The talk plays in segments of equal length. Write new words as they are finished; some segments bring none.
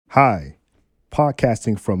Hi,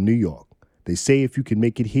 podcasting from New York. They say if you can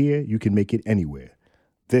make it here, you can make it anywhere.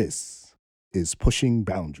 This is Pushing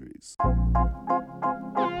Boundaries.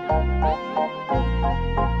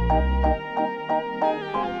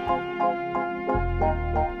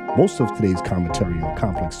 Most of today's commentary on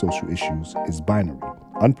complex social issues is binary,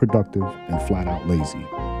 unproductive, and flat out lazy.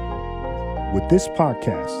 With this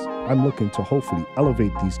podcast, I'm looking to hopefully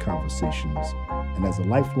elevate these conversations and, as a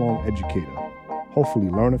lifelong educator, hopefully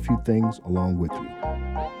learn a few things along with you.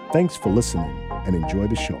 Thanks for listening and enjoy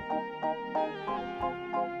the show.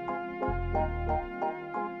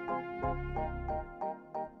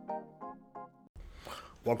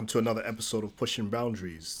 Welcome to another episode of Pushing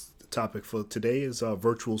Boundaries. The topic for today is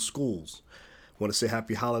virtual schools. I want to say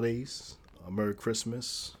happy holidays, Merry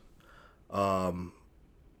Christmas, Happy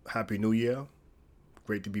New Year.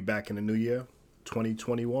 Great to be back in the new year,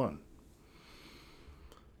 2021.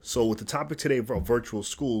 So with the topic today about virtual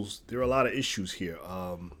schools, there are a lot of issues here.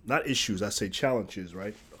 Not issues, I say challenges,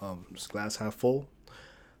 right? It's glass half full.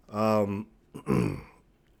 Coming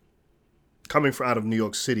from out of New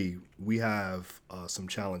York City, we have some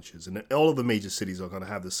challenges, and all of the major cities are going to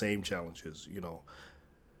have the same challenges. You know,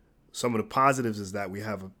 some of the positives is that we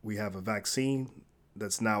have a vaccine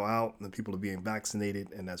that's now out, and people are being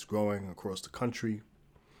vaccinated, and that's growing across the country.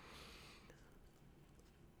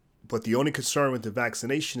 But the only concern with the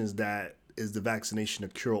vaccination is the vaccination a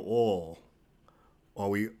cure all? Are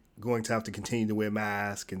we going to have to continue to wear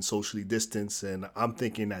masks and socially distance? And I'm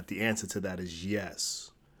thinking that the answer to that is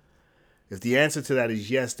yes. If the answer to that is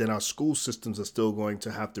yes, then our school systems are still going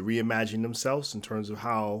to have to reimagine themselves in terms of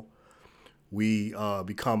how we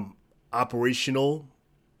become operational,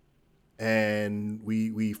 and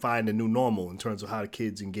we find a new normal in terms of how the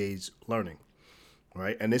kids engage learning,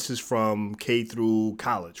 right? And this is from K through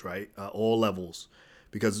college, right? All levels.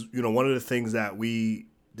 Because, you know, one of the things that we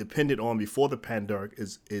depended on before the pandemic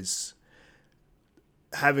is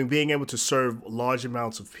being able to serve large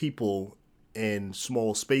amounts of people in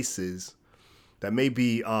small spaces that may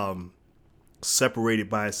be separated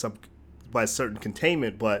by a certain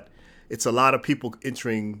containment, but it's a lot of people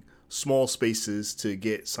entering small spaces to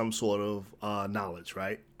get some sort of knowledge,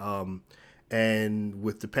 right? And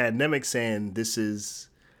with the pandemic saying this is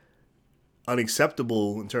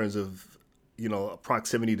unacceptable in terms of, you know,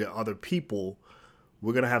 proximity to other people,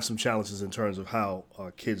 we're going to have some challenges in terms of how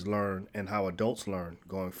kids learn and how adults learn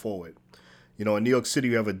going forward. You know, in New York City,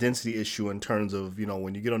 you have a density issue in terms of, you know,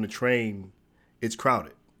 when you get on the train, it's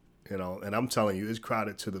crowded, you know, and I'm telling you, it's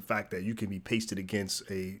crowded to the fact that you can be pasted against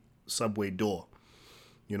a subway door.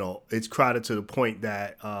 You know, it's crowded to the point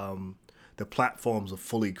that the platforms are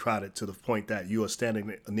fully crowded to the point that you are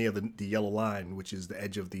standing near the yellow line, which is the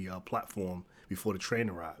edge of the platform before the train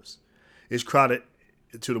arrives. It's crowded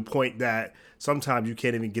to the point that sometimes you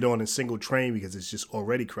can't even get on a single train because it's just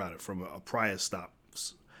already crowded from a prior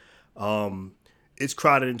stops. It's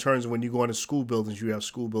crowded in terms of when you go into school buildings, you have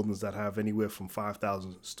school buildings that have anywhere from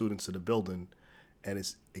 5,000 students in the building, and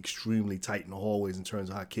it's extremely tight in the hallways in terms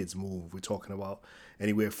of how kids move. We're talking about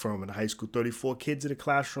anywhere from in a high school 34 kids in a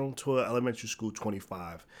classroom to an elementary school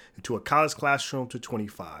 25, and to a college classroom to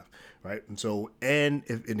 25, right? And so, and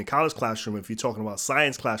if, in the college classroom, if you're talking about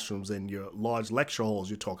science classrooms and your large lecture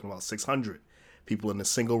halls, you're talking about 600 people in a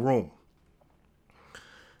single room.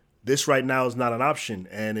 This right now is not an option,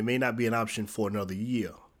 and it may not be an option for another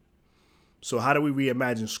year. So how do we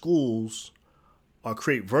reimagine schools or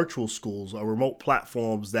create virtual schools or remote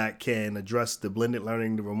platforms that can address the blended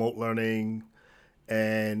learning, the remote learning,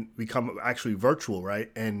 and become actually virtual,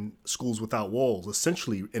 right? And schools without walls,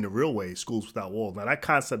 essentially in a real way, schools without walls. Now that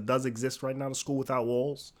concept does exist right now, the school without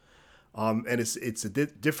walls, and it's a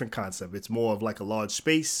different concept. It's more of like a large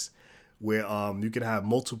space where you can have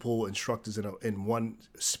multiple instructors in one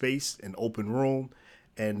space, an open room,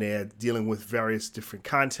 and they're dealing with various different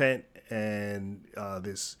content. And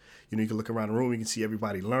you can look around the room, you can see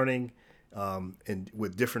everybody learning, and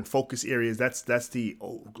with different focus areas. That's the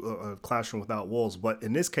classroom without walls. But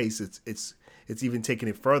in this case, it's even taking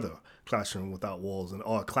it further, classroom without walls,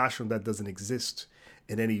 or a classroom that doesn't exist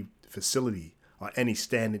in any facility or any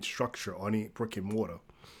standard structure or any brick and mortar.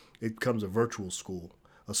 It becomes a virtual school.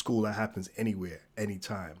 A school that happens anywhere,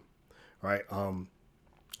 anytime, right?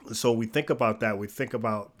 So we think about that. We think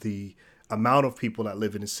about the amount of people that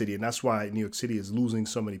live in the city, and that's why New York City is losing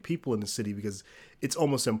so many people in the city, because it's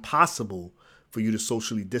almost impossible for you to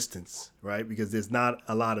socially distance, right? Because there's not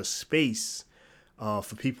a lot of space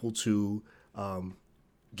for people to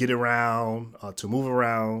get around, to move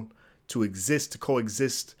around, to exist, to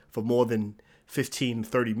coexist for more than 15,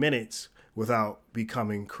 30 minutes without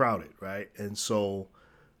becoming crowded, right? And so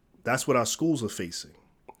that's what our schools are facing.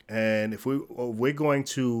 And if we're going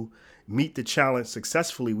to meet the challenge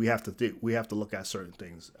successfully, we have to look at certain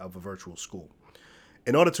things of a virtual school.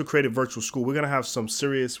 In order to create a virtual school, we're going to have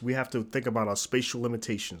we have to think about our spatial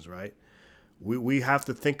limitations, right? We have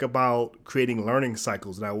to think about creating learning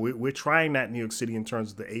cycles. Now, we're trying that in New York City in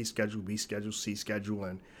terms of the A schedule, B schedule, C schedule,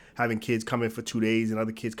 and having kids come in for 2 days and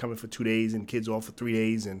other kids come in for 2 days and kids off for 3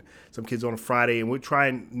 days and some kids on a Friday. And we're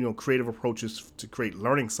trying, creative approaches to create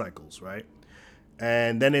learning cycles, right?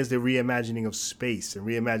 And then there's the reimagining of space. And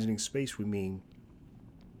reimagining space, we mean,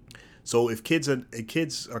 so if kids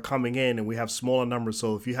are coming in and we have smaller numbers,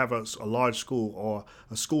 so if you have a large school or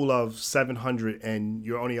a school of 700 and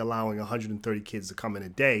you're only allowing 130 kids to come in a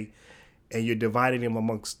day, and you're dividing them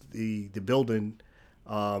amongst the building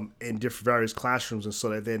in different various classrooms, and so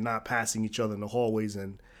that they're not passing each other in the hallways,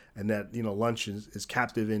 and that lunch is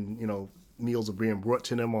captive, and meals are being brought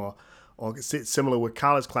to them, or similar with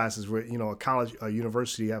college classes where a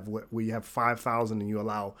university where you have 5,000 and you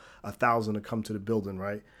allow 1,000 to come to the building,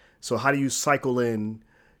 right? So how do you cycle in,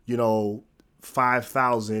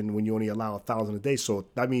 5,000 when you only allow 1,000 a day? So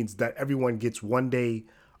that means that everyone gets 1 day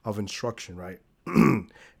of instruction, right?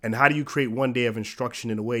 And how do you create 1 day of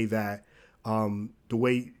instruction in a way that the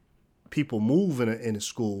way people move in a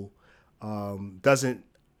school doesn't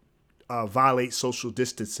violate social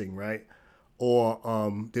distancing, right?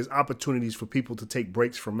 Or there's opportunities for people to take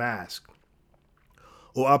breaks from masks,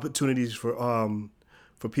 or opportunities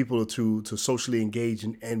for people to socially engage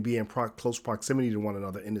and be in close proximity to one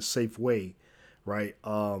another in a safe way, right?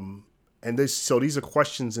 And these are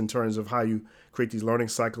questions in terms of how you create these learning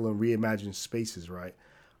cycle and reimagine spaces, right?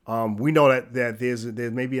 We know that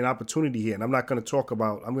there may be an opportunity here, and I'm going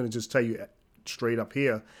to just tell you straight up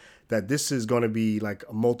here that this is going to be like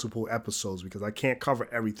multiple episodes because I can't cover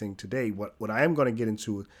everything today. What I am going to get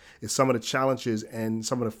into is some of the challenges and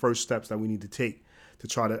some of the first steps that we need to take to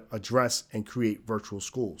try to address and create virtual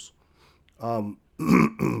schools. When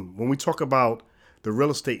we talk about the real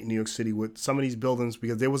estate in New York City with some of these buildings,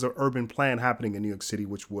 because there was an urban plan happening in New York City,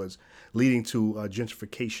 which was leading to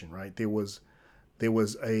gentrification, right? There was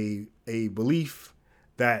a belief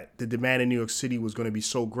that the demand in New York City was going to be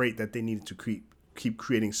so great that they needed to keep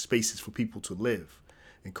creating spaces for people to live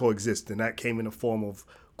and coexist. And that came in the form of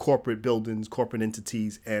corporate buildings, corporate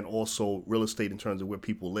entities, and also real estate in terms of where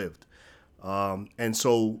people lived. And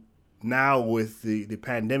so now with the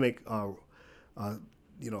pandemic,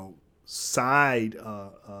 side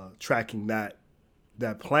tracking that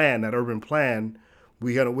plan, that urban plan,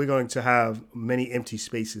 we're going to have many empty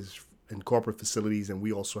spaces in corporate facilities, and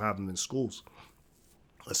we also have them in schools.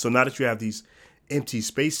 So now that you have these empty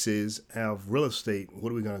spaces of real estate,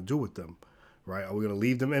 what are we going to do with them, right? Are we going to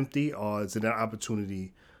leave them empty, or is it an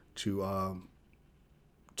opportunity to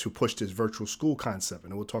push this virtual school concept?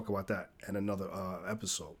 And we'll talk about that in another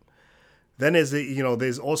episode. Then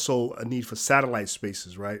there's also a need for satellite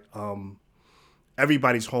spaces, right?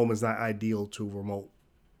 Everybody's home is not ideal to remote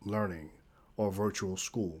learning or virtual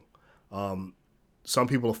school. Some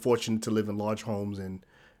people are fortunate to live in large homes and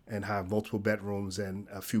have multiple bedrooms and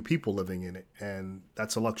a few people living in it, and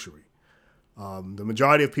that's a luxury. The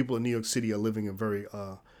majority of people in New York City are living in very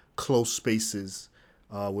close spaces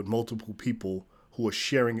with multiple people who are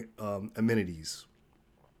sharing amenities.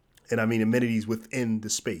 And I mean amenities within the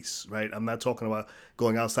space, right? I'm not talking about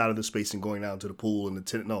going outside of the space and going down to the pool and the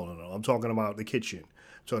tent. No. I'm talking about the kitchen.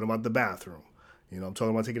 I'm talking about the bathroom. I'm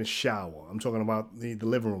talking about taking a shower. I'm talking about the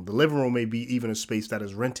living room. The living room may be even a space that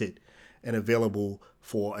is rented and available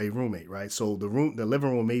for a roommate, right? So the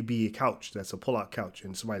living room may be a couch that's a pull-out couch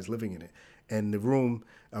and somebody's living in it. And a room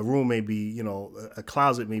may be, a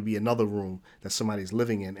closet may be another room that somebody's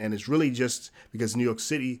living in. And it's really just because New York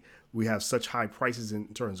City, we have such high prices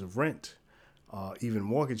in terms of rent, even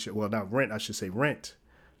mortgage. Well, not rent, I should say rent.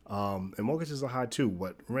 And mortgages are high too,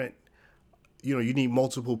 but rent, you need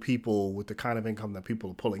multiple people with the kind of income that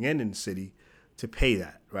people are pulling in the city to pay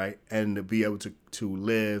that, right? And to be able to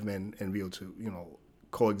live and be able to,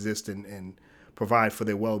 coexist and provide for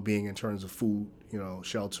their well-being in terms of food,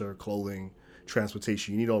 shelter, clothing,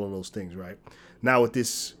 transportation. You need all of those things, right? Now with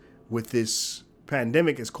this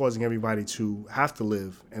pandemic, it's causing everybody to have to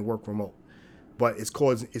live and work remote, but it's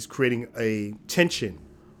creating a tension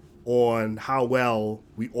on how well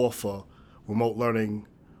we offer remote learning,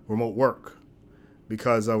 remote work,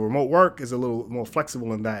 because remote work is a little more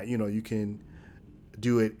flexible in that you can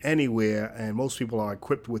do it anywhere, and most people are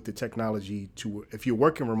equipped with the technology to. If you're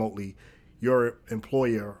working remotely, your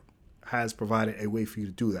employer has provided a way for you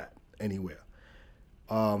to do that anywhere.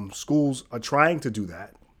 Schools are trying to do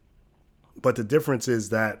that, but the difference is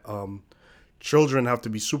that children have to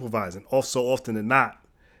be supervised, and also often than not,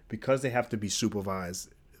 because they have to be supervised,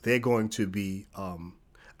 they're going to be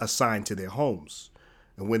assigned to their homes.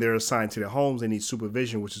 And when they're assigned to their homes, they need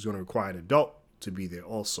supervision, which is going to require an adult to be there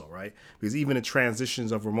also, right? Because even the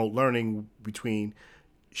transitions of remote learning between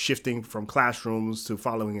shifting from classrooms to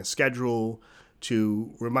following a schedule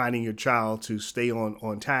to reminding your child to stay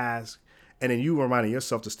on task, and then you reminding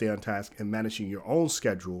yourself to stay on task and managing your own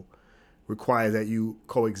schedule requires that you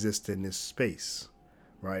coexist in this space,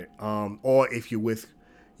 right? Or if you're with,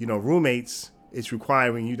 roommates, it's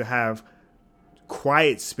requiring you to have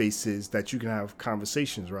quiet spaces that you can have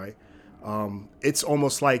conversations, right? It's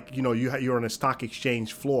almost like, you're on a stock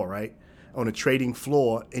exchange floor, right? On a trading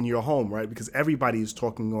floor in your home, right? Because everybody is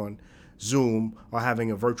talking on Zoom or having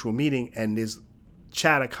a virtual meeting, and there's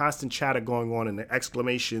constant chatter going on, and the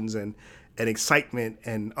exclamations and excitement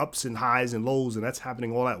and ups and highs and lows, and that's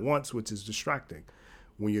happening all at once, which is distracting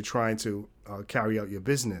when you're trying to carry out your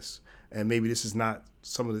business. And maybe this is not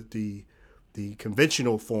some of the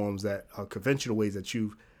conventional forms that are conventional ways that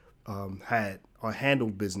you've had or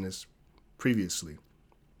handled business previously.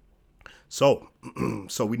 So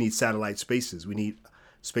we need satellite spaces. We need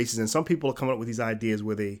spaces, and some people are coming up with these ideas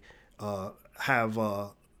where they have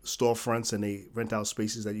storefronts and they rent out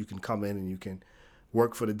spaces that you can come in and you can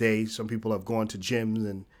work for the day. Some people have gone to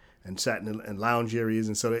gyms and sat in lounge areas,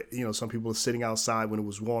 and so that, some people are sitting outside when it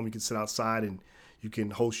was warm. You can sit outside and you can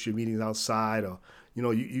host your meetings outside, or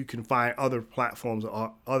you can find other platforms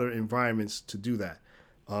or other environments to do that.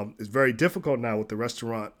 It's very difficult now with the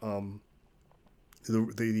restaurant. What's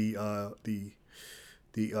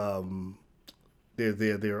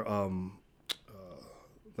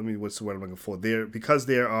the word I'm looking for? Because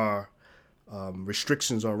there are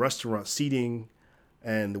restrictions on restaurant seating,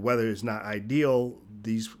 and the weather is not ideal.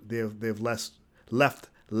 They've left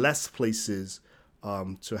less places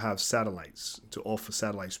to have satellites, to offer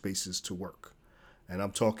satellite spaces to work. And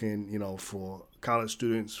I'm talking, for college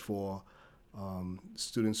students, for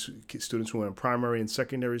students who are in primary and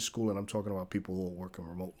secondary school, and I'm talking about people who are working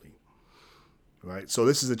remotely. Right. So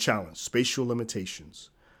this is a challenge: spatial limitations.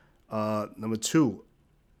 Number 2,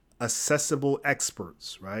 accessible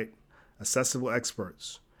experts. Right, accessible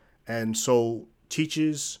experts, and so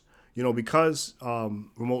teachers, because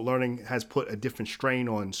remote learning has put a different strain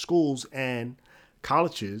on schools and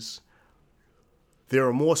colleges, there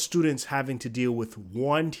are more students having to deal with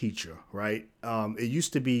one teacher, right? It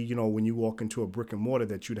used to be, when you walk into a brick and mortar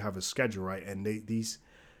that you'd have a schedule, right? And these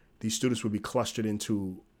students would be clustered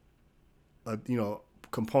into,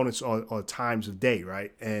 components or times of day,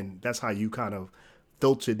 right? And that's how you kind of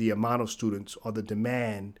filter the amount of students or the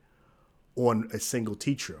demand on a single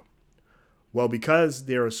teacher. Well, because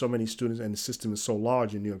there are so many students and the system is so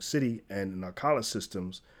large in New York City and in our college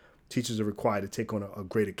systems, teachers are required to take on a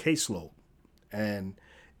greater caseload. And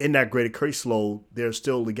in that greater caseload, there's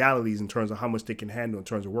still legalities in terms of how much they can handle in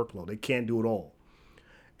terms of workload. They can't do it all.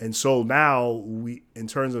 And so now in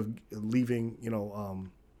terms of leaving,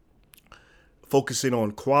 focusing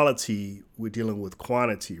on quality, we're dealing with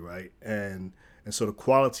quantity, right? And so the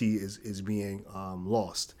quality is being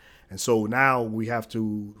lost. And so now we have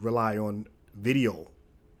to rely on video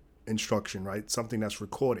instruction, right? Something that's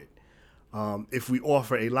recorded. If we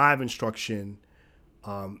offer a live instruction,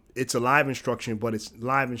 it's a live instruction, but it's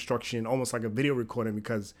live instruction almost like a video recording,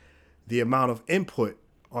 because the amount of input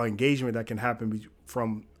or engagement that can happen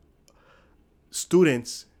from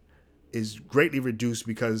students is greatly reduced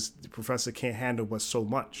because the professor can't handle but so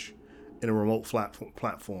much in a remote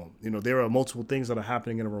platform. There are multiple things that are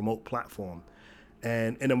happening in a remote platform.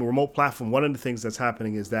 And in a remote platform, one of the things that's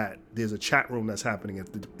happening is that there's a chat room that's happening.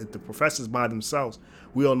 If the professors by themselves,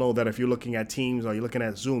 we all know that if you're looking at Teams or you're looking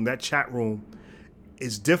at Zoom, that chat room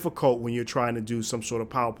is difficult when you're trying to do some sort of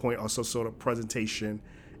PowerPoint or some sort of presentation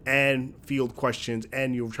and field questions,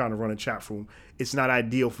 and you're trying to run a chat room. It's not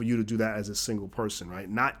ideal for you to do that as a single person, right?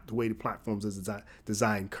 Not the way the platforms is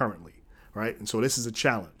designed currently, right? And so this is a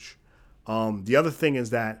challenge. The other thing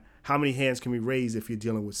is that how many hands can we raise if you're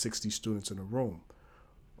dealing with 60 students in a room,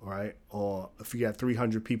 right? Or if you got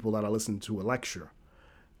 300 people that are listening to a lecture,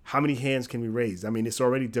 how many hands can we raise? I mean, it's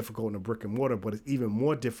already difficult in a brick and mortar, but it's even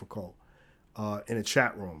more difficult in a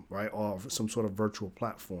chat room, right? Or some sort of virtual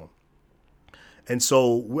platform. And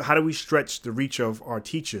so how do we stretch the reach of our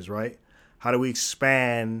teachers, right? How do we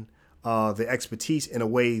expand the expertise in a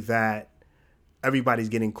way that everybody's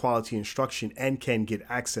getting quality instruction and can get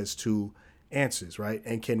access to answers, right?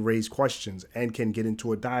 And can raise questions and can get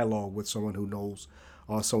into a dialogue with someone who knows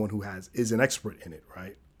or someone who is an expert in it,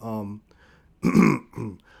 right?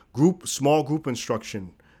 Small group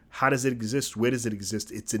instruction. How does it exist? Where does it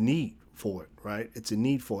exist? It's a need for it, right? It's a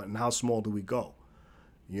need for it. And how small do we go?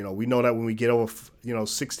 We know that when we get over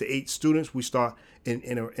 6 to 8 students, we start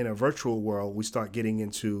in a virtual world. We start getting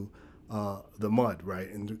into the mud, right,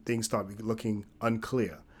 and things start looking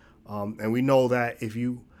unclear. And we know that if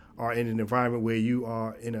you are in an environment where you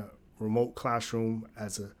are in a remote classroom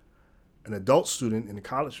as an adult student in a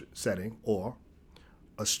college setting or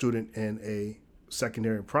a student in a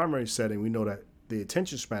secondary and primary setting, we know that the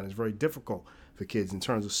attention span is very difficult for kids in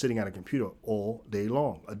terms of sitting at a computer all day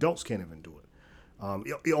long. Adults can't even do it.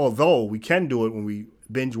 Although we can do it when we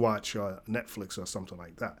binge watch Netflix or something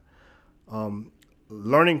like that.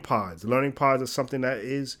 Learning pods. Learning pods are something that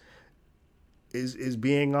is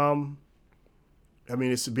being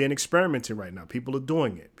it's being experimented right now. People are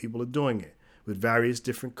doing it with various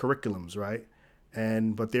different curriculums, right?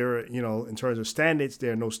 But there are, in terms of standards,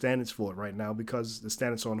 there are no standards for it right now because the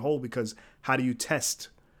standards are on hold. Because how do you test?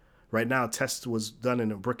 Right now, test was done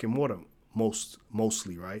in a brick and mortar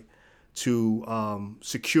mostly, right? To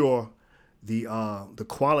secure the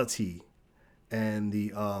quality and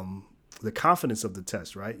the confidence of the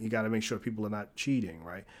test, right? You got to make sure people are not cheating,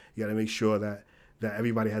 right? You got to make sure that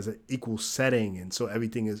everybody has an equal setting, and so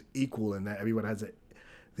everything is equal, and that everybody has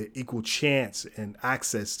the equal chance and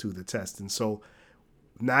access to the test. And so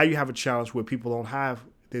now you have a challenge where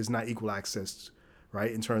there's not equal access,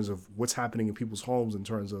 right? In terms of what's happening in people's homes, in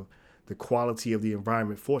terms of the quality of the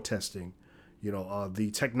environment for testing,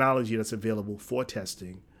 the technology that's available for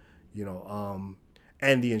testing,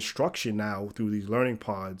 and the instruction now through these learning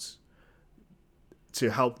pods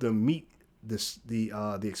to help them meet the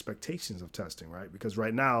expectations of testing, right? Because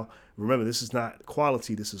right now, remember, this is not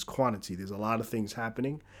quality, this is quantity. There's a lot of things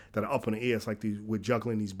happening that are up in the air. It's like we're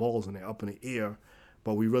juggling these balls and they're up in the air,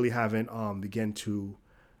 but we really haven't begun to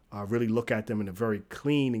really look at them in a very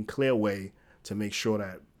clean and clear way to make sure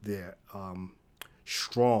that they're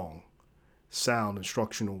strong, sound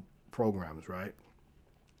instructional programs, right?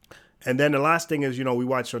 And then the last thing is, we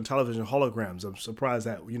watch on television holograms. I'm surprised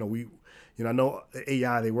that, I know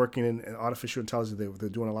AI, they're working in artificial intelligence. They're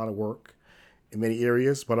doing a lot of work in many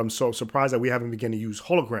areas, but I'm so surprised that we haven't begun to use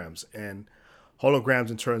holograms in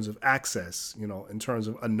terms of access, in terms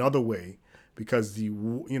of another way, because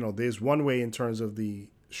there's one way in terms of the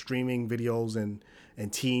streaming videos and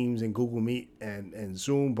Teams and Google Meet and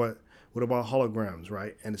Zoom, but what about holograms,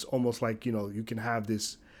 right? And it's almost like, you can have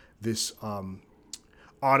this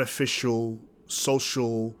artificial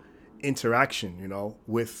social interaction,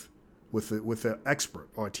 with an expert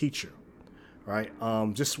or a teacher, right?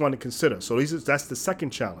 Just want to consider. So that's the second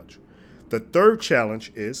challenge. The third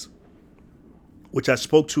challenge is, which I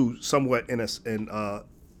spoke to somewhat in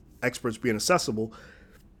experts being accessible,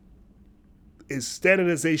 is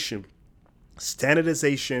standardization.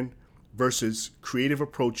 Standardization versus creative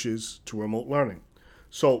approaches to remote learning.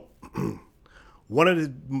 So one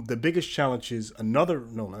of the biggest challenges, another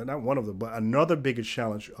biggest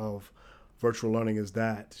challenge of virtual learning is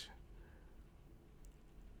that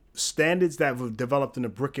standards that were developed in the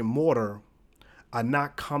brick and mortar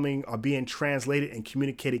are being translated and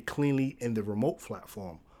communicated cleanly in the remote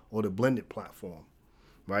platform or the blended platform,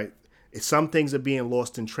 right? Some things are being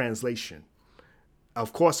lost in translation.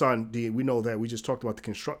 Of course, we know that we just talked about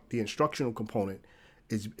the instructional component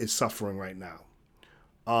is suffering right now.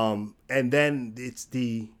 And then it's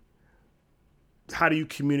how do you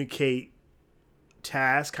communicate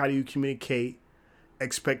tasks? How do you communicate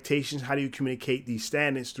expectations? How do you communicate these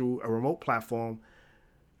standards through a remote platform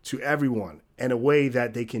to everyone in a way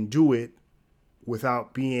that they can do it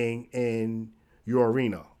without being in your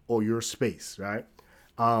arena or your space, right?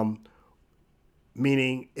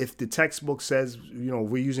 Meaning, if the textbook says,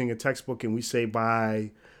 we're using a textbook and we say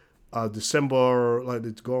by December,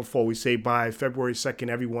 going forward, we say by February 2nd,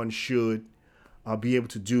 everyone should be able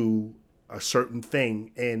to do a certain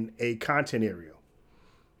thing in a content area.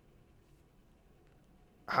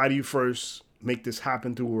 How do you first make this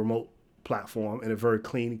happen through a remote platform in a very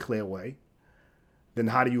clean and clear way? Then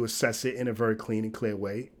how do you assess it in a very clean and clear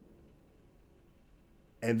way?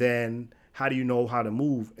 And then how do you know how to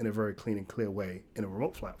move in a very clean and clear way in a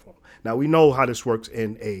remote platform? Now, we know how this works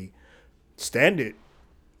in a standard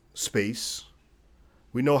space.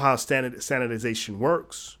 We know how standardization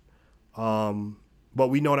works. But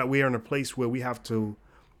we know that we are in a place where we have to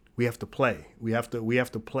play. We have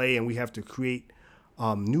to play, and we have to create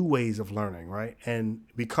new ways of learning, right? And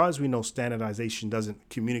because we know standardization doesn't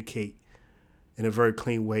communicate in a very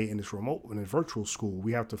clean way in a virtual school,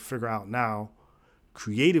 we have to figure out now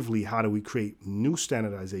creatively, how do we create new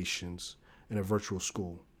standardizations in a virtual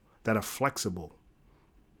school that are flexible,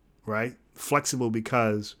 right? Flexible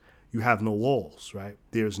because you have no walls, right?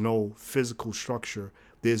 There's no physical structure.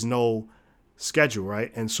 There's no schedule,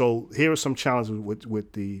 right? And so here are some challenges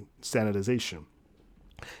with the standardization.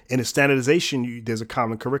 In the standardization, there's a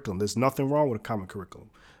common curriculum. There's nothing wrong with a common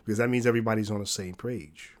curriculum because that means everybody's on the same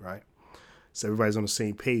page, right? So everybody's on the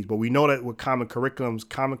same page. But we know that with common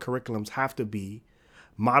curriculums have to be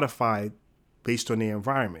modified based on the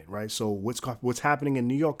environment, right? So what's happening in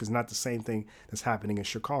New York is not the same thing that's happening in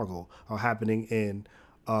Chicago or happening in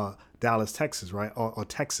Dallas, Texas, right? Or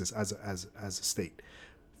Texas as a state.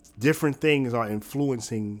 Different things are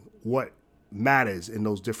influencing what matters in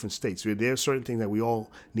those different states. There are certain things that we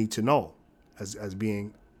all need to know as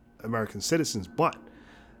being American citizens, but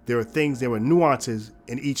there are nuances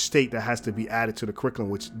in each state that has to be added to the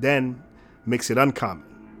curriculum, which then makes it uncommon,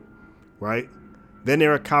 right? Then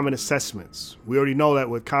there are common assessments. We already know that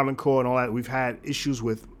with Common Core and all that, we've had issues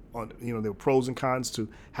with, there were pros and cons to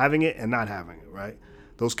having it and not having it, right?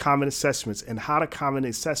 Those common assessments and how the common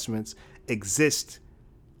assessments exist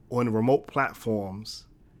on remote platforms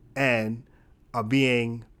and are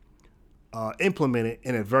being implemented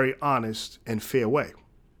in a very honest and fair way,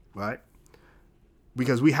 right?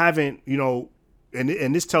 Because we haven't,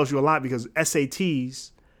 and this tells you a lot because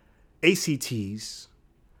SATs, ACTs,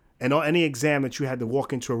 and any exam that you had to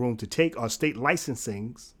walk into a room to take or state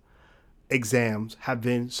licensing exams have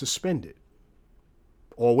been suspended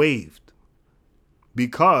or waived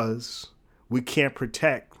because we can't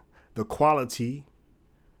protect the quality,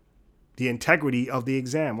 the integrity of the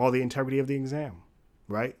exam,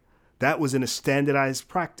 right? That was in a standardized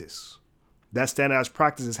practice. That standardized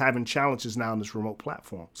practice is having challenges now in this remote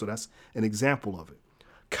platform. So that's an example of it.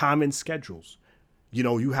 Common schedules.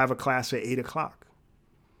 You have a class at 8 o'clock.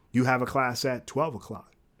 You have a class at 12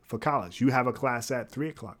 o'clock for college. You have a class at 3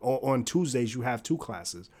 o'clock. Or on Tuesdays, you have 2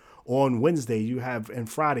 classes. Or on Wednesday, and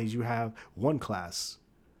Fridays, you have 1 class,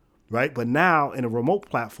 right? But now in a remote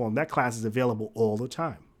platform, that class is available all the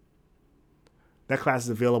time.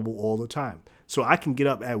 So I can get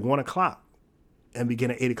up at 1 o'clock and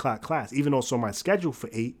begin an 8 o'clock class. Even though it's on my schedule for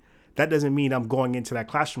 8, that doesn't mean I'm going into that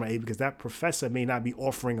classroom at 8 because that professor may not be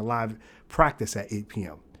offering a live practice at 8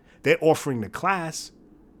 p.m. They're offering the class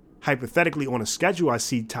hypothetically on a schedule I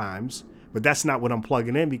see times, but that's not what I'm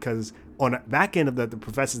plugging in because on the back end of that, the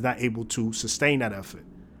professor's not able to sustain that effort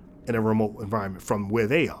in a remote environment from where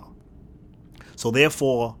they are. So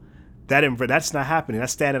therefore, that's not happening.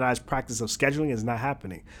 That standardized practice of scheduling is not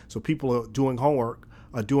happening. So people are doing homework,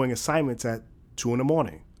 are doing assignments at 2 in the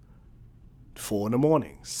morning, 4 in the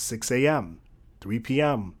morning, 6 a.m., 3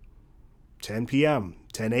 p.m., 10 p.m.,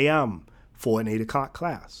 10 a.m. for an 8 o'clock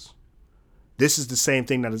class. This is the same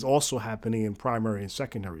thing that is also happening in primary and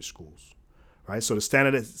secondary schools, right? So the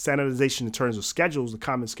standardization in terms of schedules, the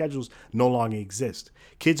common schedules, no longer exist.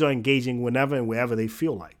 Kids are engaging whenever and wherever they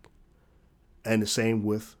feel like. And the same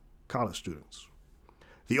with college students.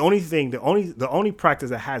 The only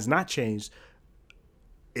practice that has not changed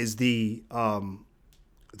is the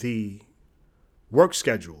work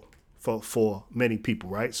schedule for many people,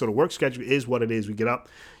 right? So the work schedule is what it is. We get up,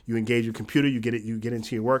 you engage your computer, you get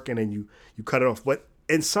into your work, and then you cut it off. But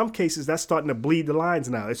in some cases, that's starting to bleed the lines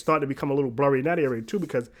now. It's starting to become a little blurry in that area too,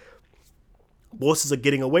 because bosses are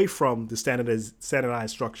getting away from the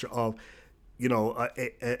standardized structure of, a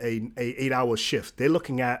 8-hour shift. They're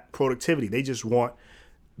looking at productivity. They just want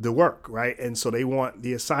the work, right? And so they want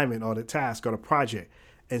the assignment or the task or the project.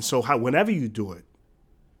 And so whenever you do it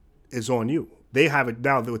is on you. They have it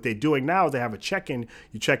now. What they're doing now is they have a check-in.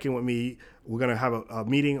 You check in with me. We're going to have a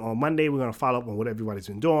meeting on Monday. We're going to follow up on what everybody's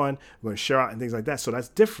been doing. We're going to share out and things like that. So that's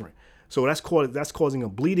different. So that's causing a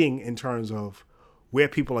bleeding in terms of where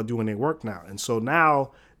people are doing their work now. And so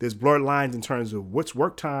now there's blurred lines in terms of what's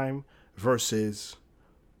work time versus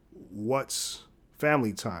what's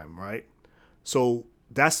family time, right? So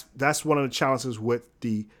that's one of the challenges with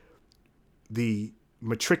the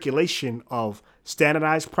matriculation of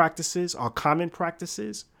standardized practices or common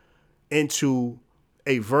practices into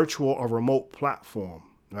a virtual or remote platform,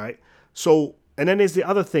 right? So, and then there's the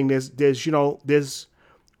other thing. There's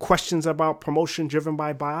questions about promotion driven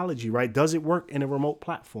by biology, right? Does it work in a remote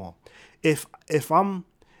platform? If I'm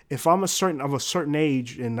of a certain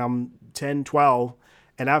age and I'm 10, 12,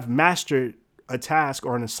 and I've mastered a task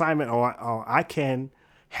or an assignment, or I can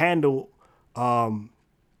handle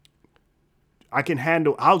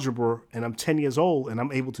algebra, and I'm 10 years old and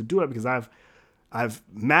I'm able to do it because I've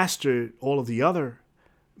mastered all of the other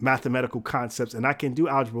mathematical concepts and I can do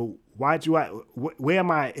algebra. Where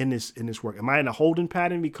am I in this work? Am I in a holding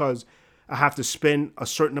pattern because I have to spend a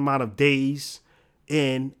certain amount of days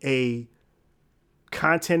in a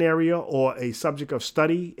content area or a subject of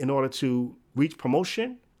study in order to reach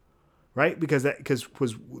promotion, right? Because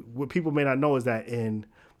what people may not know is that in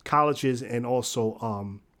colleges and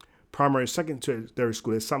also primary, secondary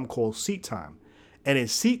school, there's something called seat time. And in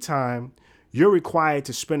seat time, you're required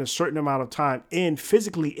to spend a certain amount of time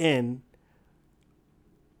physically inside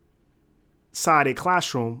a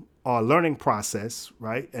classroom or learning process,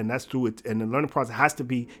 right? And that's through it. And the learning process has to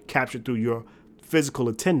be captured through your physical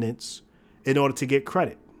attendance in order to get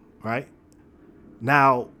credit, right?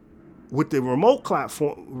 Now, with the remote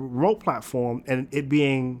platform and it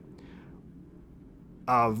being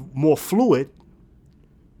more fluid,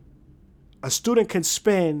 a student can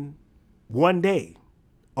spend one day,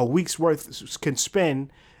 a week's worth can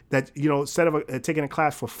spend that, instead of taking a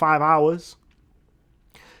class for 5 hours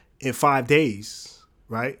in 5 days,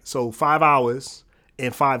 right? So 5 hours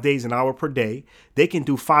in 5 days, an hour per day, they can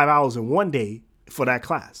do 5 hours in one day for that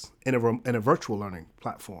class in a virtual learning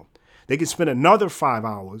platform. They can spend another 5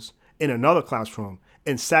 hours in another classroom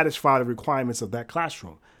and satisfy the requirements of that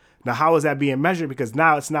classroom. Now, how is that being measured? Because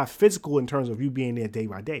now it's not physical in terms of you being there day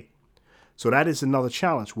by day. So that is another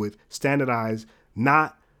challenge with standardized,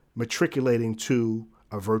 not matriculating to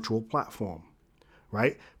a virtual platform,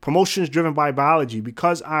 right? Promotions driven by biology.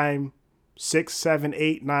 Because I'm 6, 7,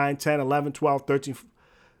 8, 9, 10, 11, 12,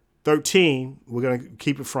 13, we're going to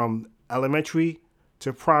keep it from elementary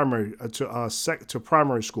to primary, to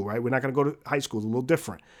primary school, right? We're not going to go to high school. It's a little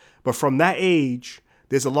different. But from that age,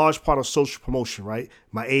 there's a large part of social promotion, right?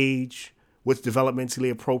 My age, what's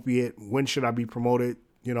developmentally appropriate, when should I be promoted,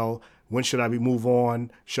 when should I move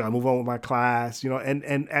on? Should I move on with my class?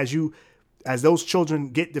 And as those children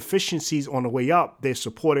get deficiencies on the way up, they're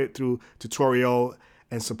supported through tutorial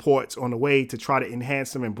and supports on the way to try to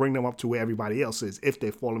enhance them and bring them up to where everybody else is if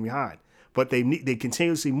they're falling behind. But they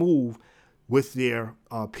continuously move with their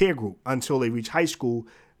peer group until they reach high school,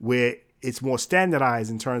 where it's more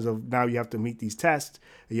standardized in terms of now you have to meet these tests,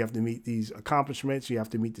 you have to meet these accomplishments, you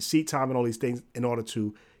have to meet the seat time and all these things in order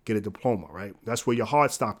to get a diploma, right? That's where your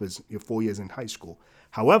hard stop is, your 4 years in high school.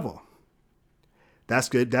 However, that's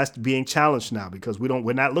good. That's being challenged now because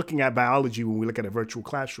we're not looking at biology when we look at a virtual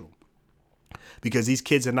classroom, because these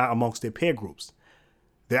kids are not amongst their peer groups.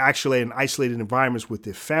 They're actually in isolated environments with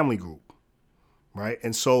their family group, right?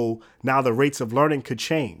 And so now the rates of learning could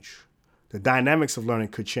change. The dynamics of learning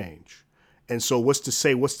could change. And so what's the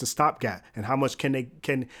stopgap and how much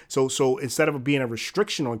so instead of it being a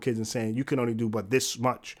restriction on kids and saying you can only do but this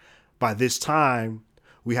much by this time,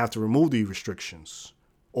 we have to remove the restrictions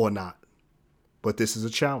or not. But this is a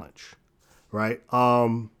challenge, right?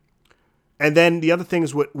 And then the other thing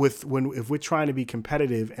is if we're trying to be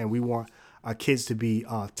competitive and we want our kids to be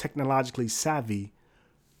technologically savvy,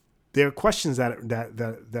 there are questions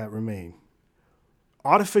that remain.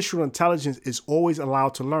 Artificial intelligence is always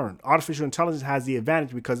allowed to learn. Artificial intelligence has the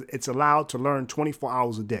advantage because it's allowed to learn 24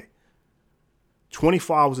 hours a day.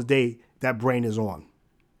 24 hours a day, that brain is on.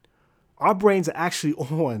 Our brains are actually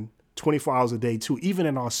on 24 hours a day too, even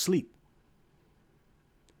in our sleep.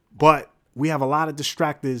 But we have a lot of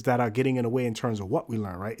distractors that are getting in the way in terms of what we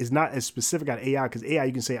learn, right? It's not as specific at AI, because AI,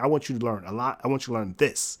 you can say, I want you to learn a lot. I want you to learn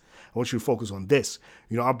this. I want you to focus on this.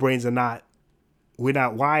 Our brains are not, we're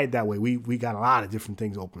not wired that way. We got a lot of different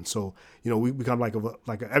things open. So, we become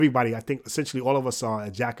like everybody. I think essentially all of us are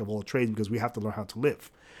a jack of all trades because we have to learn how to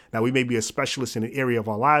live. Now, we may be a specialist in an area of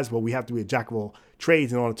our lives, but we have to be a jack of all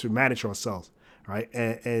trades in order to manage ourselves, right?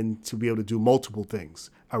 And to be able to do multiple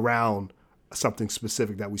things around something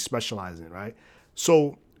specific that we specialize in, right?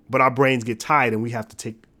 So, but our brains get tired and we have to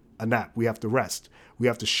take a nap. We have to rest. We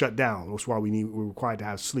have to shut down. That's why we're required to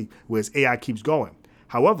have sleep, whereas AI keeps going.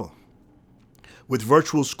 However, with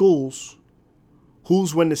virtual schools,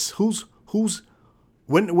 when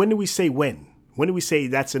do we say when? When do we say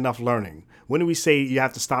that's enough learning? When do we say you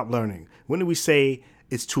have to stop learning? When do we say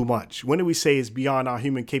it's too much? When do we say it's beyond our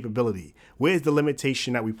human capability? Where's the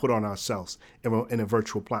limitation that we put on ourselves in a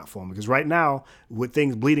virtual platform? Because right now, with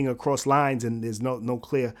things bleeding across lines and there's no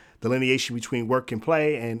clear delineation between work and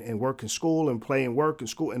play and work and school and play and work and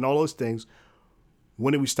school and all those things,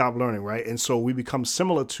 when do we stop learning, right? And so we become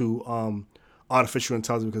similar to artificial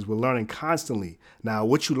intelligence because we're learning constantly. Now,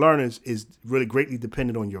 what you learn is really greatly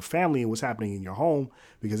dependent on your family and what's happening in your home,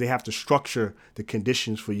 because they have to structure the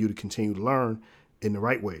conditions for you to continue to learn in the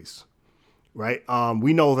right ways, right?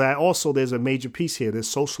 We know that also there's a major piece here. There's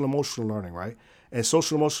social emotional learning, right? And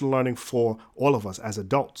social emotional learning for all of us as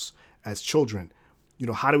adults, as children.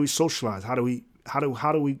 How do we socialize? How do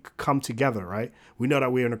we come together, right? We know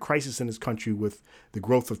that we're in a crisis in this country with the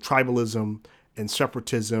growth of tribalism and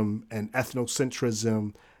separatism and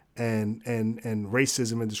ethnocentrism and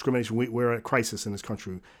racism and discrimination. We're at a crisis in this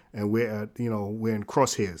country, and we're in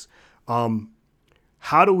crosshairs.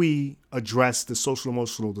 How do we address the social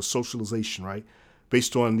emotional, the socialization, right?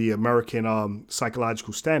 based on the American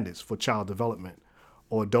psychological standards for child development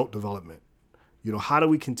or adult development. How do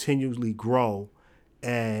we continually grow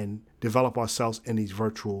and develop ourselves in these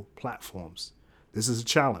virtual platforms? This is a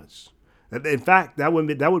challenge. In fact, that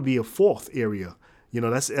would be a fourth area.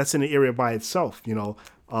 That's an area by itself. So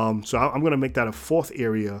I'm going to make that a fourth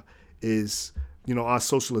area is our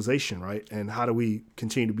socialization, right? And how do we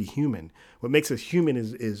continue to be human? What makes us human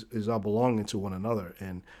is our belonging to one another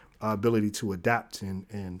and our ability to adapt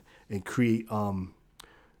and create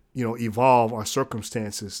evolve our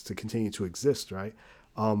circumstances to continue to exist, right?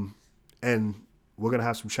 And we're going to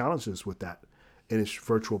have some challenges with that in this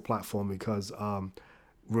virtual platform because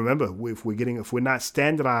remember, if we're not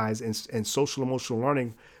standardized in social emotional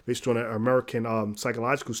learning based on American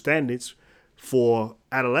psychological standards for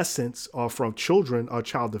adolescents or from children or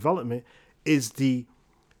child development, is the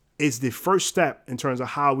first step in terms of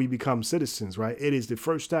how we become citizens, right? It is the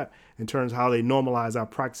first step in terms of how they normalize our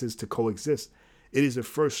practices to coexist. It is the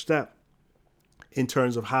first step in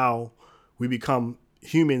terms of how we become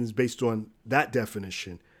humans based on that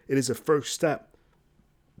definition. It is a first step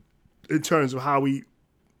in terms of how we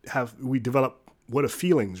develop what are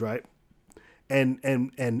feelings, right? And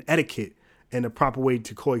etiquette and the proper way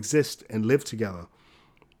to coexist and live together.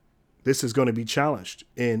 This is going to be challenged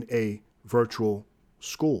in a virtual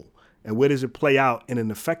school. And where does it play out in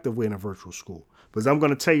an effective way in a virtual school? Because I'm going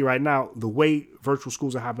to tell you right now, the way virtual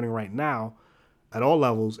schools are happening right now at all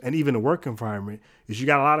levels and even the work environment is you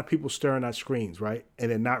got a lot of people staring at screens, right?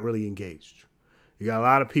 And they're not really engaged. You got a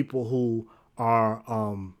lot of people who are,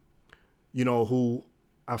 who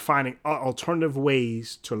are finding alternative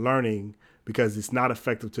ways to learning because it's not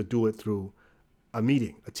effective to do it through a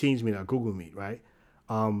meeting, a Teams meeting, a Google Meet, right?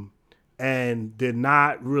 And they're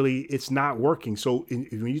not really, it's not working. So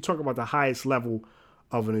when you talk about the highest level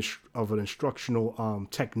of an instructional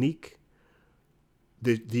technique,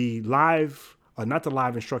 the live, not the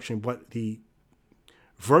live instruction, but the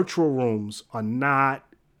virtual rooms are not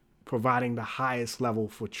providing the highest level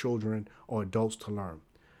for children or adults to learn.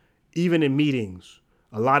 Even in meetings,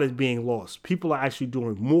 a lot is being lost. People are actually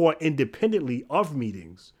doing more independently of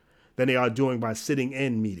meetings than they are doing by sitting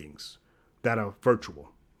in meetings that are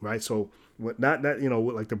virtual, right? So not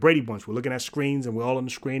like the Brady Bunch, we're looking at screens and we're all on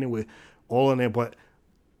the screen and we're all in there, but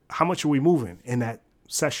how much are we moving in that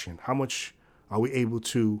session? How much are we able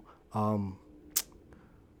to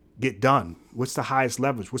get done? What's the highest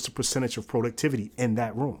leverage? What's the percentage of productivity in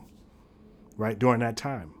that room, right, during that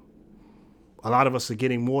time? A lot of us are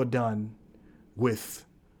getting more done with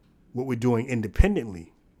what we're doing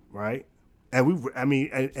independently, right? And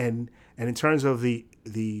and in terms of the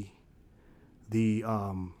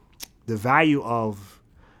value of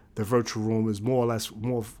the virtual room is more or less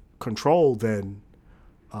more control than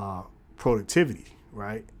productivity,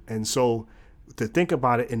 right? And so to think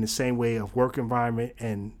about it in the same way of work environment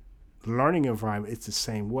and learning environment, it's the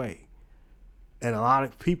same way. And a lot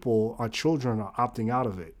of people, our children, are opting out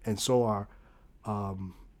of it, and so are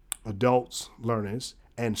adults, learners,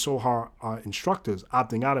 and so are our instructors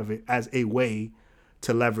opting out of it as a way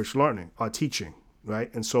to leverage learning or teaching,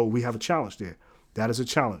 right? And so we have a challenge there. That is a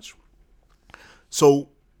challenge. So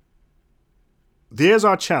there's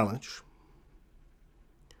our challenge.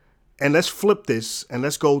 And let's flip this and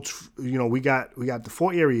let's go to, we got the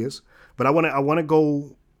four areas, but I want to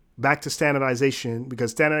go back to standardization,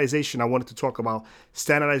 because standardization, I wanted to talk about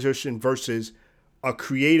standardization versus a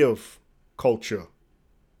creative culture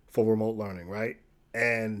for remote learning, right?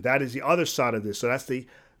 And that is the other side of this. So that's the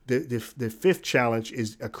fifth challenge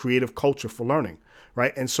is a creative culture for learning,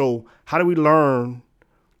 right? And so how do we learn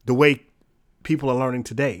the way people are learning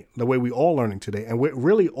today, the way we all learning today? And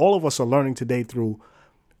really all of us are learning today through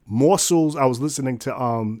morsels. I was listening to,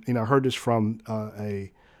 I heard this from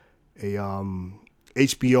a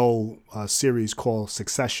HBO series called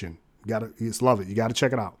Succession. You just love it. You got to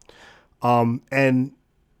check it out. And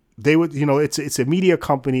they would, it's a media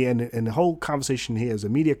company, and the whole conversation here is a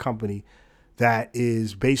media company that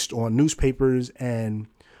is based on newspapers and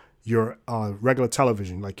your regular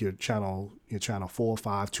television, like your channel 4,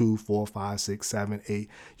 5, 2, 4, 5, 6, 7, 8,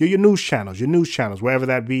 your news channels, wherever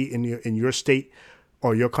that be in your state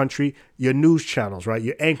or your country, your news channels, right?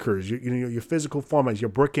 Your anchors, your physical formats, your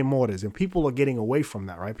brick and mortars, and people are getting away from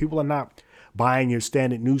that, right? People are not buying your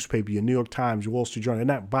standard newspaper, your New York Times, your Wall Street Journal.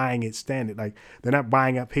 They're not buying it standard. Like, they're not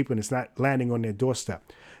buying that paper and it's not landing on their doorstep.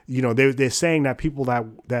 They're saying that people that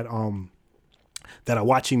are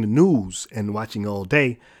watching the news and watching all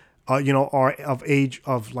day, are of age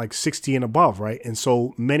of like 60 and above, right? And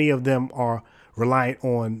so many of them are reliant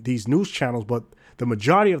on these news channels, but the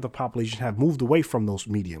majority of the population have moved away from those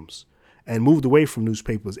mediums. and moved away from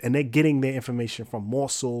newspapers, and they're getting their information from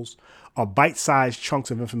morsels or bite-sized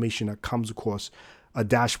chunks of information that comes across a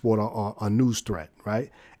dashboard or a news thread,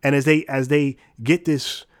 right? And as they get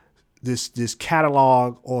this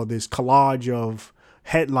catalog or this collage of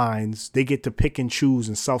headlines, they get to pick and choose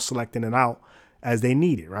and self-selecting it out as they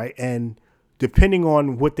need it, right? And depending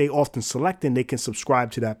on what they often select, they can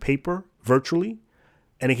subscribe to that paper virtually,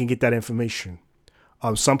 and they can get that information.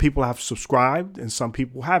 Some people have subscribed and some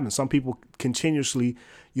people haven't. Some people continuously,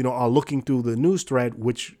 are looking through the news thread,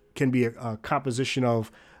 which can be a composition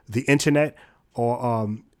of the internet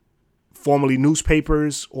or formerly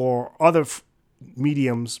newspapers or other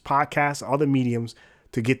mediums, podcasts, other mediums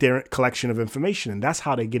to get their collection of information. And that's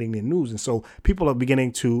how they're getting their news. And so people are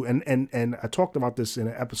beginning to, and I talked about this in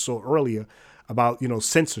an episode earlier about,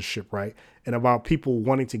 censorship, right? And about people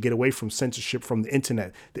wanting to get away from censorship from the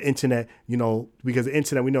internet. The internet, because the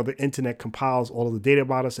internet, we know the internet compiles all of the data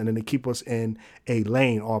about us, and then they keep us in a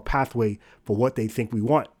lane or a pathway for what they think we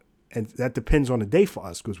want. And that depends on the day for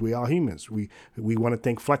us, because we are humans. We want to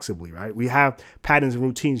think flexibly, right? We have patterns and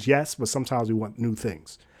routines, yes, but sometimes we want new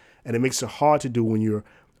things. And it makes it hard to do when you're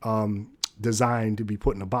designed to be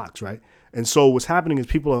put in a box, right? And so what's happening is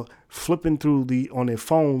people are flipping through on their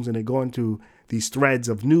phones, and they're going through these threads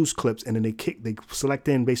of news clips, and then they select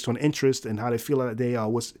in based on interest and how they feel that day,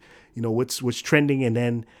 what's trending, and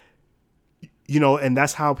then and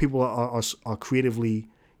that's how people are creatively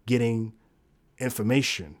getting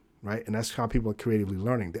information, right? And that's how people are creatively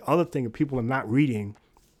learning. The other thing is people are not reading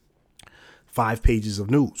 5 pages of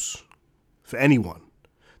news for anyone.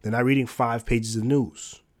 They're not reading 5 pages of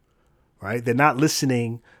news, right? They're not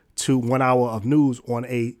listening to 1 hour of news on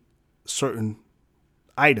a certain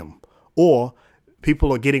item, or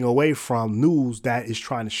people are getting away from news that is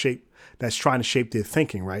trying to shape their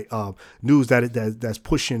thinking, right? News that's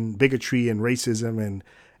pushing bigotry and racism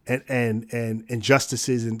and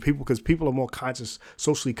injustices, and because people are more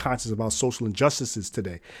socially conscious about social injustices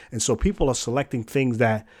today, and so people are selecting things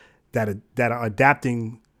that are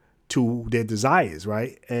adapting to their desires,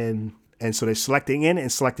 right? And so they're selecting in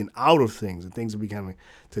and selecting out of things, and things are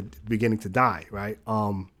beginning to die, right?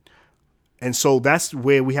 And so that's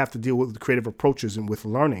where we have to deal with the creative approaches and with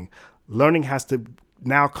learning. Learning has to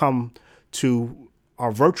now come to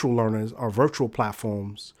our virtual learners, our virtual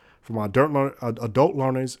platforms, from our adult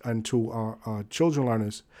learners and to our children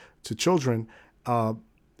learners, to children.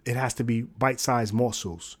 It has to be bite-sized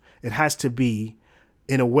morsels. It has to be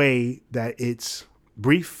in a way that it's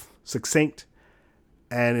brief, succinct,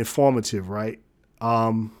 and informative, right?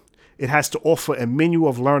 It has to offer a menu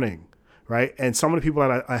of learning, right? And some of the people that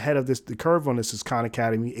are ahead of the curve on this is Khan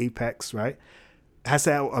Academy, Apex, right? Has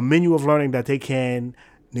to have a menu of learning that they can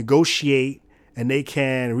negotiate and they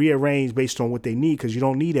can rearrange based on what they need, because you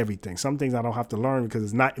don't need everything. Some things I don't have to learn because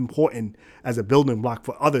it's not important as a building block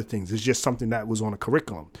for other things. It's just something that was on a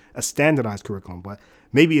curriculum, a standardized curriculum. But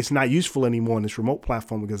maybe it's not useful anymore in this remote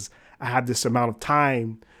platform because I have this amount of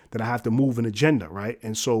time that I have to move an agenda, right?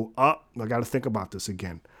 And so I got to think about this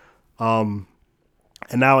again.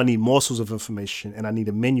 And now I need morsels of information, and I need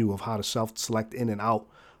a menu of how to self-select in and out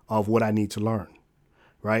of what I need to learn,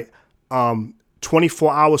 right?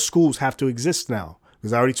 24-hour schools have to exist now,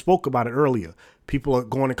 because I already spoke about it earlier. People are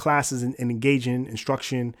going to classes and engaging in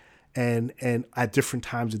instruction and at different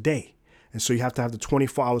times of day. And so you have to have the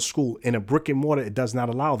 24-hour school. In a brick and mortar, it does not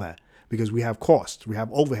allow that, because we have costs. We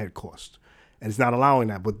have overhead costs. And it's not allowing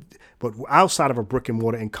that. But outside of a brick and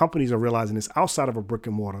mortar, and companies are realizing this, outside of a brick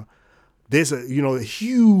and mortar, there's a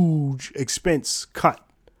huge expense cut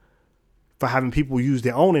for having people use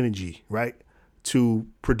their own energy, right, to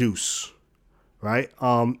produce, right?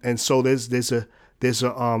 And so there's a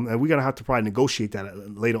and we're gonna have to probably negotiate that at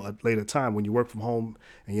a later time when you work from home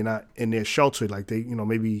and you're not in their shelter, like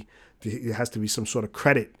maybe it has to be some sort of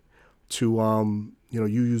credit to you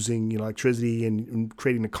using electricity and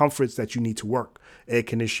creating the comforts that you need to work, air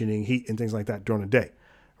conditioning, heat, and things like that during the day.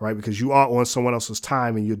 Right, because you are on someone else's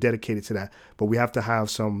time and you're dedicated to that, but we have to have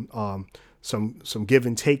some give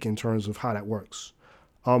and take in terms of how that works.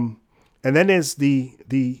 And then there's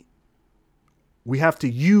we have to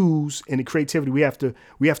use in the creativity. We have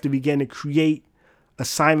to begin to create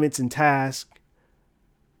assignments and tasks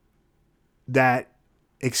that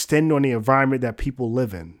extend on the environment that people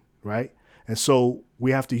live in, right? And so we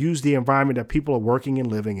have to use the environment that people are working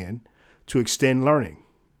and living in to extend learning,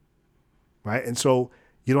 right? And so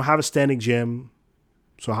you don't have a standing gym.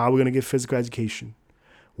 So how are we going to get physical education?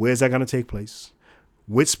 Where is that going to take place?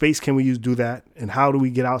 Which space can we use to do that? And how do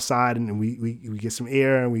we get outside and we get some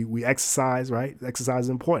air and we exercise, right? Exercise is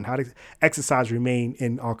important. How does exercise remain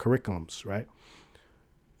in our curriculums, right?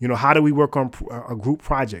 How do we work on group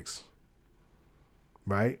projects?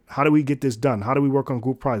 right? How do we get this done? How do we work on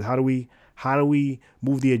group projects? How do we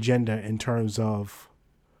move the agenda in terms of,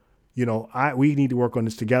 we need to work on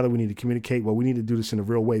this together. We need to communicate. Well, we need to do this in a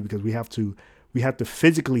real way because we have to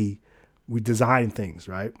physically, we design things,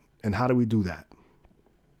 right? And how do we do that?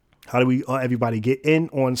 How do we everybody get in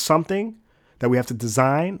on something that we have to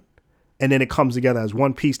design, and then it comes together as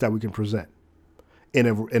one piece that we can present in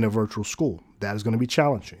a virtual school? That is going to be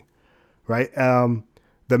challenging, right?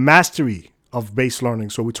 The mastery of base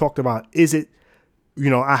learning. So we talked about, is it,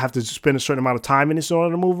 I have to spend a certain amount of time in this in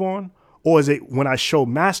order to move on? Or is it when I show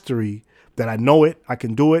mastery that I know it, I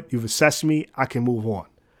can do it, you've assessed me, I can move on?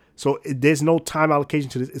 So there's no time allocation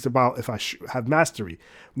to this. It's about if I have mastery.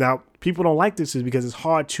 Now, people don't like this is because it's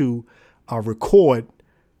hard to record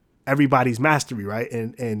everybody's mastery, right?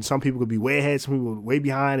 And some people could be way ahead, some people way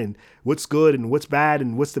behind, and what's good and what's bad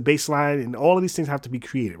and what's the baseline, and all of these things have to be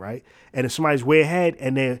created, right? And if somebody's way ahead,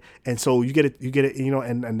 and so you get it,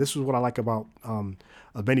 and this is what I like about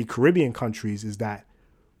many Caribbean countries is that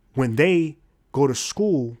when they go to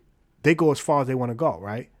school, they go as far as they want to go,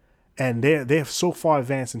 right? And they're so far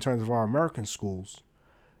advanced in terms of our American schools,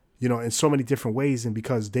 in so many different ways, and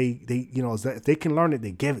because they if they can learn it,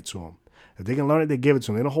 they give it to them. If they can learn it, they give it to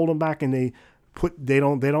them. They don't hold them back, and they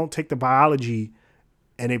don't take the biology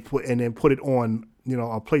and then put it on,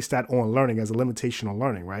 or place that on learning as a limitation on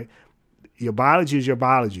learning, right? Your biology is your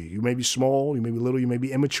biology. You may be small, you may be little, you may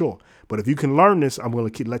be immature, but if you can learn this, I'm going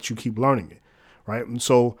to let you keep learning it, right? And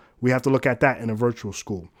so we have to look at that in a virtual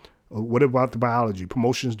school. What about the biology?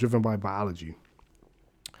 Promotions driven by biology.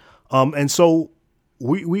 And so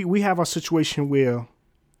we have a situation where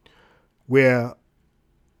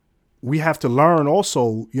we have to learn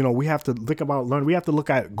also, we have to think about learning. We have to look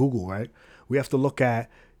at Google, right? We have to look at,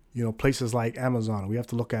 places like Amazon. We have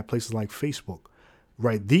to look at places like Facebook,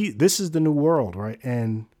 right? This is the new world, right?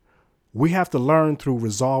 And we have to learn through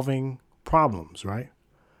resolving problems, right?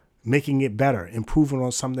 Making it better, improving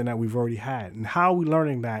on something that we've already had. And how are we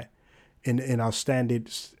learning that in our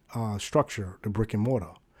standard structure, the brick and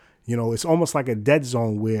mortar? It's almost like a dead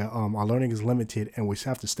zone where our learning is limited and we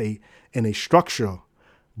have to stay in a structure.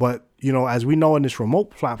 But, as we know in this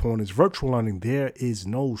remote platform, this virtual learning, there is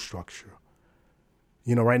no structure.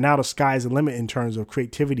 Right now, the sky's the limit in terms of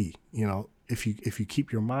creativity, if you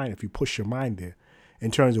keep your mind, if you push your mind there,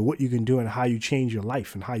 in terms of what you can do and how you change your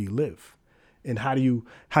life and how you live. And how do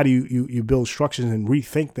you build structures and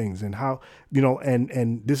rethink things, and how,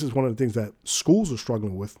 and this is one of the things that schools are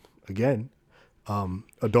struggling with, again,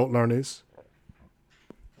 adult learners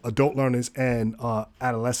and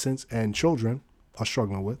adolescents and children are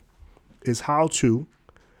struggling with, is how to,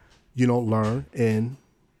 learn in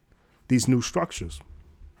these new structures,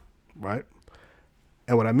 right?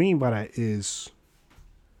 And what I mean by that is,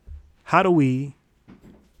 how do we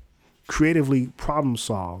creatively problem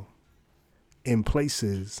solve in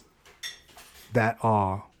places that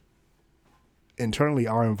are internally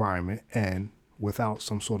our environment and without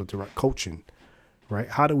some sort of direct coaching, right?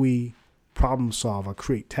 How do we problem solve or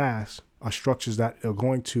create tasks or structures that are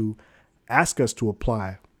going to ask us to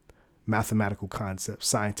apply mathematical concepts,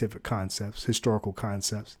 scientific concepts, historical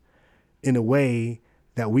concepts in a way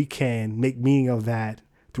that we can make meaning of that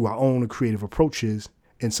through our own creative approaches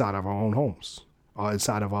inside of our own homes or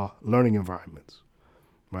inside of our learning environments,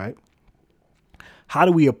 right? How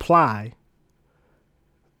do we apply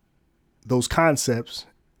those concepts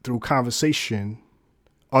through conversation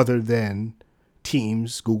other than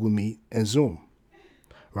Teams, Google Meet, and Zoom,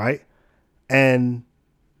 right? And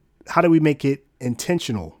how do we make it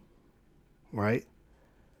intentional, right?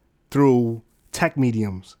 Through tech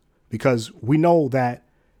mediums, because we know that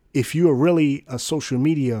if you are really a social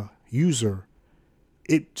media user,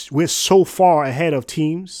 we're so far ahead of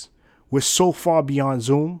Teams. We're so far beyond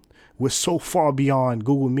Zoom. We're so far beyond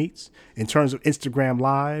Google Meets in terms of Instagram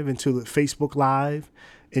Live, into the Facebook Live.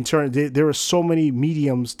 There are so many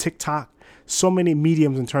mediums, TikTok, so many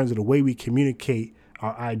mediums in terms of the way we communicate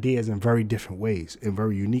our ideas in very different ways, in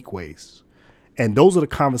very unique ways. And those are the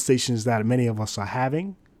conversations that many of us are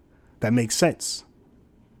having that make sense.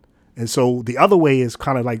 And so the other way is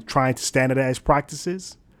kind of like trying to standardize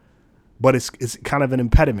practices, but it's kind of an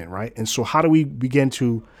impediment, right? And so how do we begin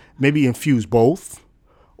to maybe infuse both?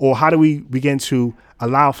 Or how do we begin to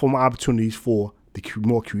allow for more opportunities for the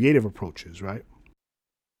more creative approaches, right?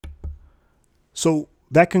 So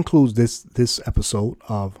that concludes this episode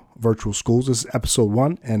of Virtual Schools. This is episode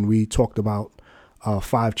 1, and we talked about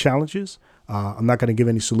 5 challenges. I'm not going to give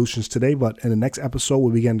any solutions today, but in the next episode,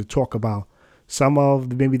 we'll begin to talk about some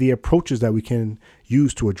of maybe the approaches that we can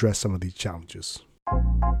use to address some of these challenges.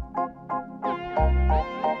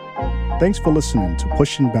 Thanks for listening to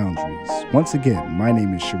Pushing Boundaries. Once again, my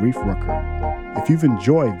name is Sharif Rucker. If you've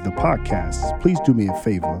enjoyed the podcast, please do me a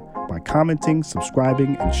favor by commenting,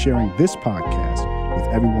 subscribing, and sharing this podcast with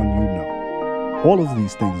everyone you know. All of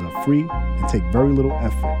these things are free and take very little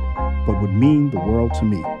effort, but would mean the world to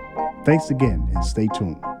me. Thanks again, and stay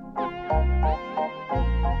tuned.